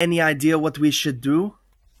Any idea what we should do?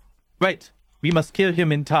 Right. We must kill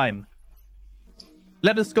him in time.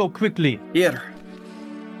 Let us go quickly. Here.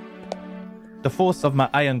 The force of my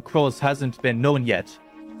iron crows hasn't been known yet.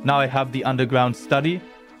 Now I have the underground study.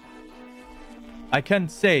 I can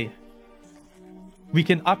say we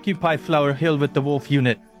can occupy Flower Hill with the wolf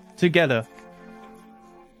unit together.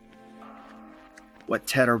 What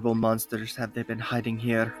terrible monsters have they been hiding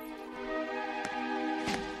here?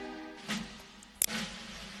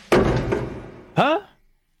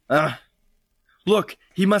 Huh? Look,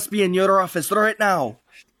 he must be in your office right now.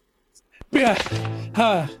 Yeah.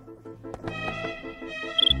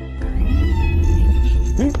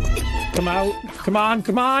 Come out.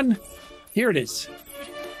 Come on. Here it is.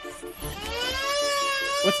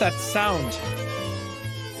 What's that sound?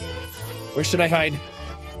 Where should I hide?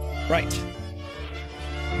 Right.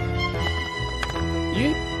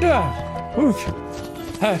 Yeah. Oof.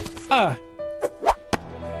 Huh?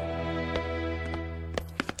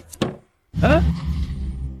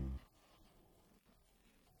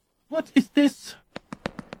 What is this?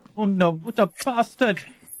 Oh no, what a bastard!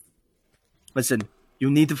 Listen, you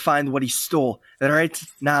need to find what he stole right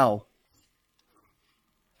now.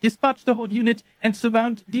 Dispatch the whole unit and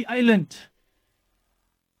surround the island.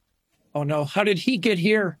 Oh no, how did he get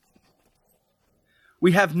here?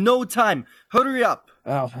 We have no time. Hurry up.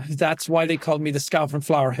 Oh, that's why they called me the Scout from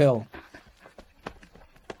Flower Hill.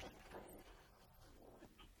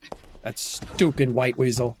 That stupid white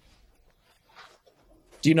weasel.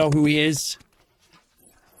 Do you know who he is?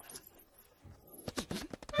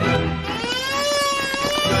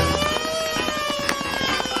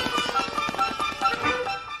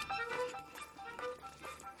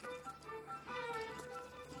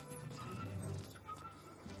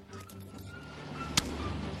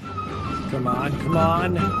 Come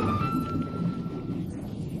on.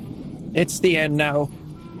 It's the end now.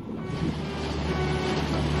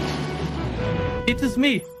 It is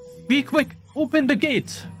me. Be quick. Open the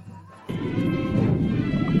gate.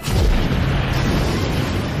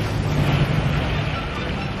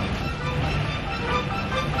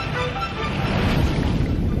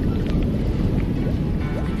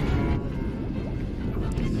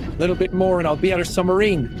 A little bit more and I'll be at our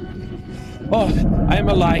submarine. Oh, I am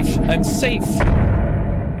alive. I'm safe.